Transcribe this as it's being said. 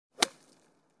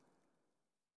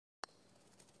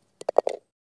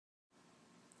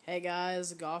Hey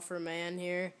guys, Golfer Man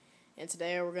here, and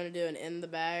today we're going to do an In the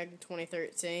Bag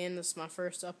 2013. This is my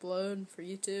first upload for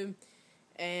YouTube,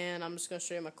 and I'm just going to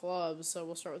show you my clubs. So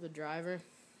we'll start with the driver,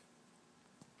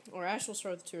 or actually we'll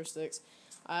start with the tour sticks.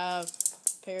 I have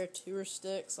a pair of tour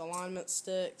sticks, alignment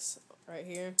sticks, right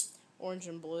here, orange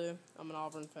and blue. I'm an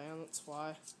Auburn fan, that's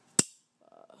why.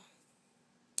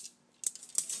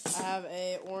 I have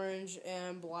a orange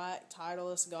and black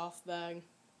Titleist golf bag,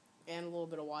 and a little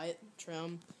bit of white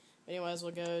trim. Anyways,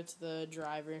 we'll go to the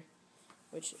driver,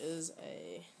 which is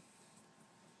a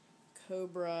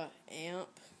Cobra amp.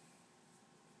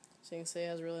 So you can see it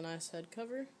has a really nice head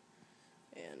cover.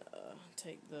 And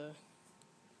take the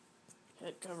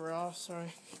head cover off,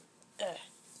 sorry.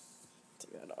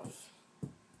 Take that off.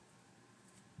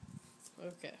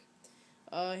 Okay.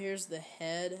 Here's the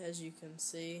head, as you can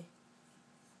see.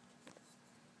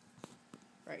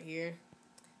 Right here.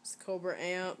 It's the Cobra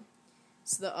amp.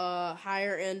 It's the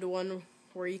higher end one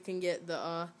where you can get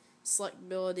the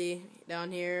selectability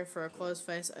down here for a closed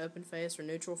face, open face, or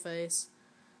neutral face.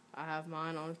 I have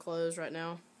mine on closed right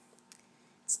now.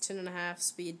 It's 10.5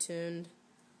 speed tuned.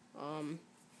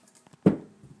 Didn't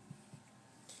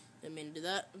mean to do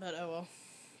that, but oh well.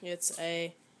 It's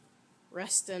a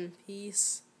Rest in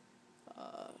Peace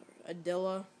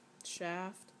Adilla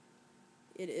shaft.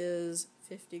 It is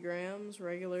 50 grams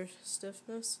regular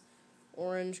stiffness.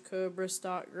 Orange Cobra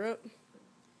stock grip,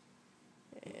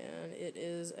 and it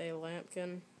is a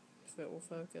Lampkin, if it will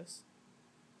focus.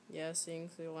 Yes, you can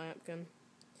see Lampkin.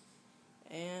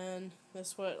 And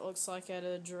that's what it looks like at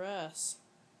a dress.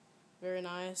 Very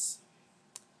nice.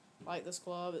 Like this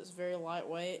club, it's very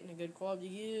lightweight and a good club to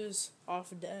use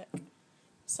off deck.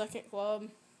 Second club,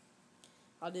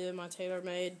 I did my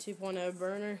TaylorMade 2.0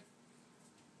 burner.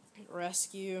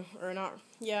 Rescue, or not,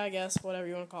 yeah, I guess, whatever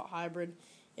you want to call it, hybrid.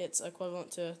 It's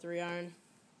equivalent to a 3-iron.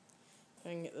 I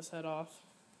can get this head off.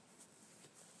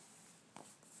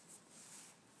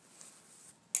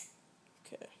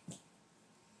 Okay.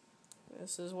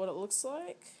 This is what it looks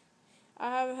like.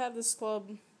 I haven't had this club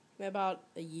in about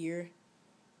a year.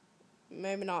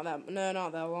 Maybe not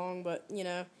that long, but, you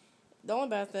know, the only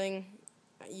bad thing,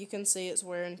 you can see it's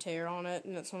wear and tear on it,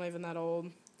 and it's not even that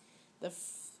old. The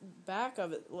back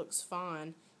of it looks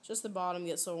fine. Just the bottom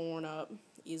gets so worn up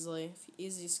easily.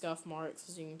 Easy scuff marks,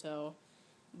 as you can tell.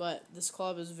 But this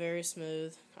club is very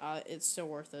smooth. It's still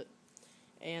worth it.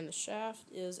 And the shaft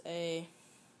is a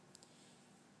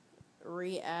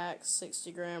React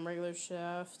 60 gram regular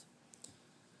shaft.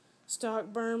 Stock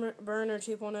burner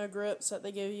 2.0 grips that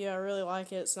they give you. I really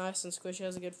like it. It's nice and squishy.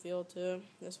 Has a good feel to it.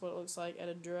 That's what it looks like at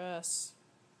a dress.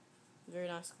 Very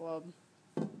nice club.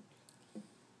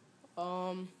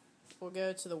 We'll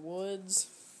go to the woods.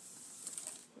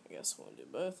 I guess we'll do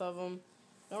both of them.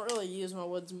 Don't really use my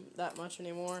woods that much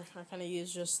anymore. I kind of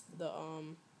use just the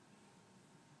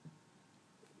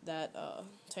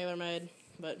TaylorMade,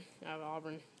 but I have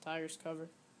Auburn Tigers cover.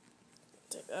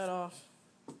 Take that off.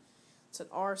 It's an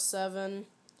R7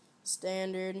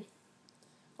 standard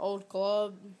old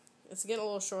club. It's getting a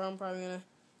little short. I'm probably gonna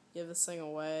give this thing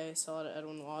away, sell it at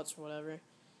Edwin Watts or whatever. It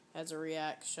has a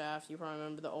React shaft. You probably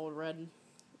remember the old red,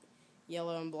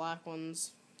 yellow, and black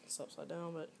ones. It's upside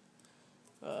down, but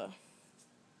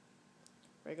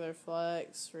regular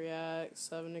flex, React,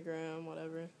 70 gram,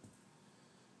 whatever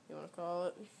you want to call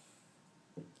it.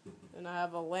 And I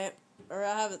have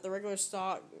the regular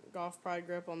stock Golf Pride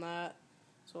grip on that,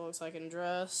 so it looks like in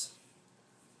dress.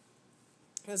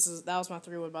 That was my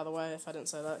 3-wood, by the way, if I didn't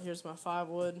say that. Here's my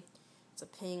 5-wood. It's a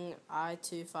Ping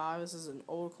I-25. This is an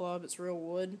old club. It's real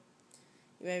wood.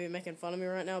 You may be making fun of me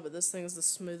right now, but this thing is the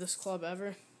smoothest club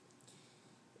ever.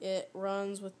 It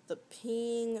runs with the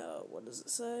Ping, what does it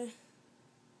say?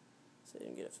 See if I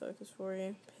can get it focused for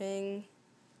you. Ping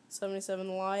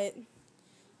 77 Light,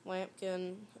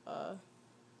 Lampkin,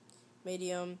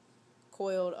 medium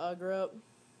coiled grip.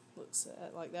 Looks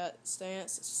like that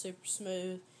stance. It's super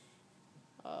smooth.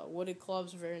 Wooded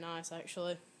clubs are very nice,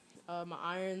 actually. My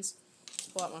irons,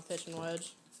 pull out my pitching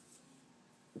wedge.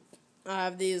 I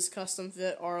have these custom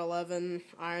fit R11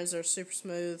 irons. They're super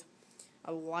smooth. I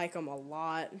like them a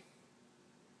lot.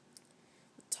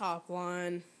 The top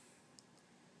line,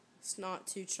 it's not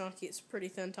too chunky. It's a pretty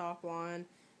thin top line.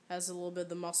 Has a little bit of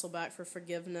the muscle back for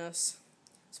forgiveness.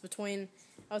 I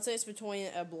would say it's between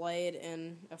a blade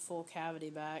and a full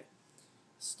cavity back.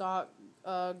 Stock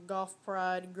Golf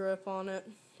Pride grip on it,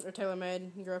 or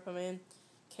TaylorMade grip, I mean.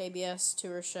 KBS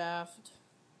tour shaft.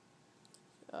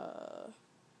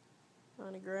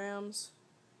 90 grams.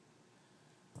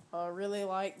 Really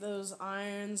like those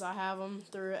irons. I have them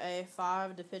through a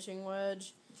 5 to pitching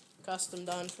wedge, custom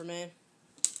done for me.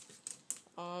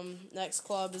 Next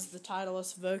club is the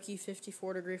Titleist Vokey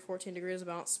 54 degree, 14 degrees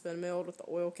bounce spin milled with the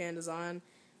oil can design.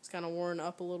 It's kind of worn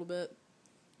up a little bit.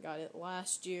 Got it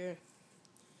last year.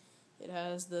 It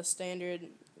has the standard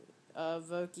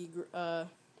Vokey,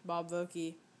 Bob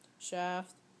Vokey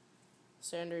shaft,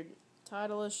 standard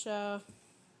Titleist shaft.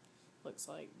 Looks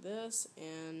like this,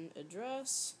 and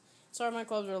address. Sorry, my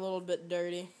clubs are a little bit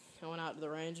dirty. I went out to the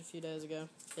range a few days ago.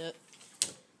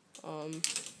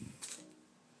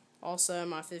 Also,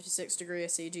 my 56 degree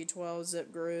CG12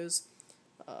 zip grooves.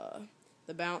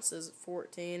 The bounce is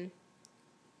 14.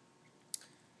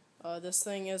 This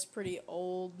thing is pretty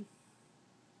old.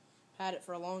 Had it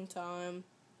for a long time.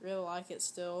 Really like it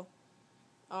still.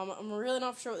 I'm really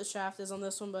not sure what the shaft is on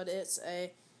this one, but it's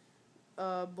a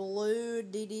blue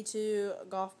DD2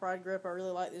 Golf Pride grip. I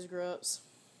really like these grips.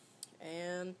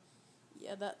 And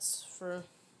yeah, that's for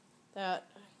that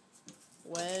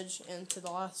wedge. Into the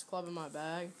last club in my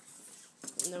bag,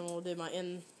 and then we'll do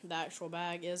the actual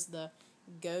bag is the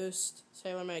Ghost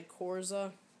TaylorMade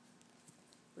Corza.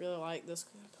 Really like this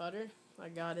putter. I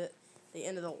got it at the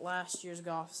end of the last year's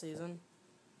golf season.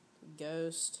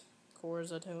 Ghost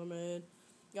Corza TaylorMade.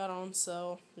 Got it on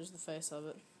sale. There's the face of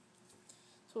it.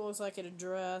 So it looks like it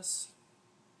address.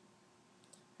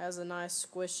 Has a nice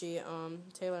squishy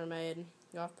TaylorMade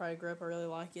Golf Pride grip. I really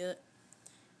like it.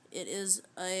 It is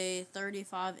a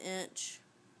 35-inch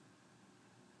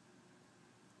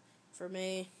for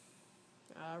me.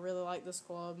 I really like this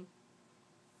club.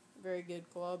 Very good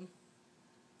club.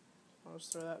 I'll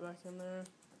just throw that back in there.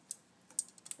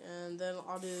 And then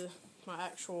I'll do my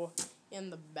actual in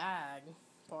the bag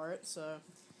part. So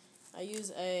I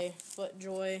use a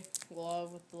FootJoy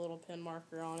glove with the little pin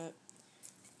marker on it.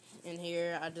 In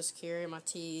here, I just carry my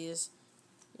tees,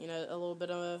 a little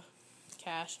bit of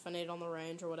cash if I need it on the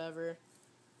range or whatever.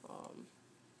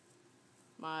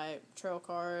 My trail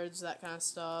cards, that kind of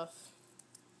stuff.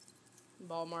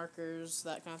 Ball markers,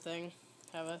 that kind of thing.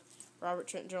 Have a Robert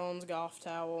Trent Jones golf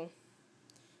towel.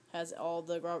 Has all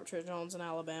the Robert Trent Jones in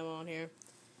Alabama on here.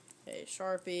 A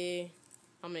Sharpie.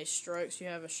 How many strokes you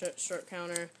have, a stroke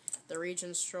counter. The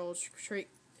Regions Shoal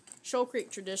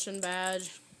Creek Tradition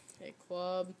badge. A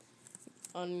club.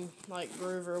 Like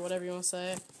groover, whatever you want to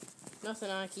say. Nothing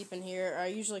I keep in here. I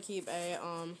usually keep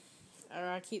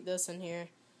I keep this in here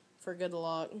for good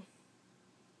luck.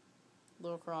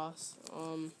 Little cross.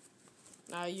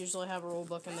 I usually have a rule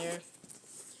book in there,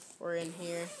 or in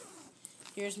here.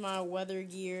 Here's my weather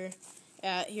gear.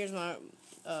 Here's my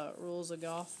rules of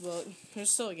golf book. There's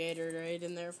still a Gatorade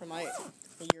in there from like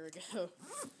a year ago.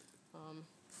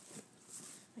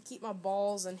 I keep my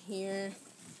balls in here.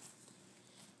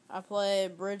 I play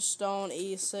Bridgestone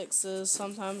E6s,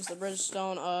 sometimes the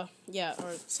Bridgestone, or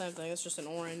same thing, it's just an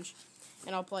orange.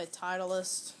 And I'll play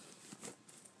Titleist,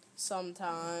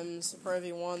 sometimes Pro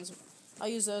V1s. I'll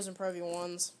use those in Pro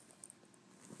V1s.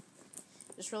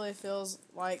 Just really feels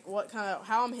like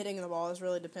how I'm hitting the ball, this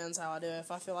really depends how I do it. If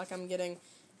I feel like I'm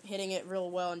hitting it real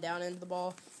well and down into the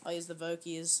ball, I'll use the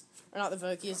Vokeys, or not the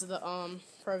Vokeys, the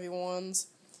Pro V1s.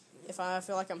 If I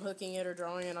feel like I'm hooking it or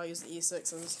drawing it, I'll use the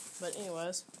E6s. But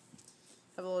anyways,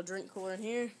 have a little drink cooler in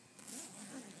here.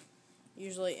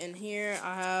 Usually in here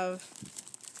I have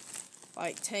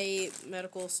like tape,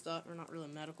 medical stuff, or not really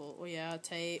medical,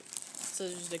 tape,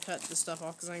 scissors to cut the stuff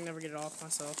off because I can never get it off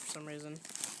myself for some reason.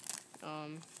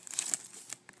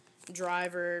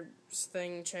 Driver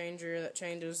thing changer that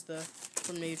changes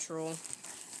from neutral.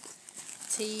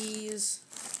 Tees.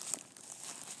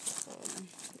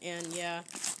 And yeah,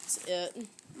 that's it.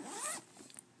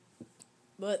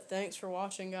 But thanks for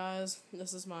watching, guys.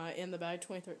 This is my In the Bag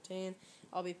 2013.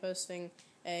 I'll be posting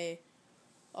a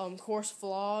course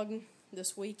vlog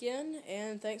this weekend,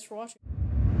 and thanks for watching.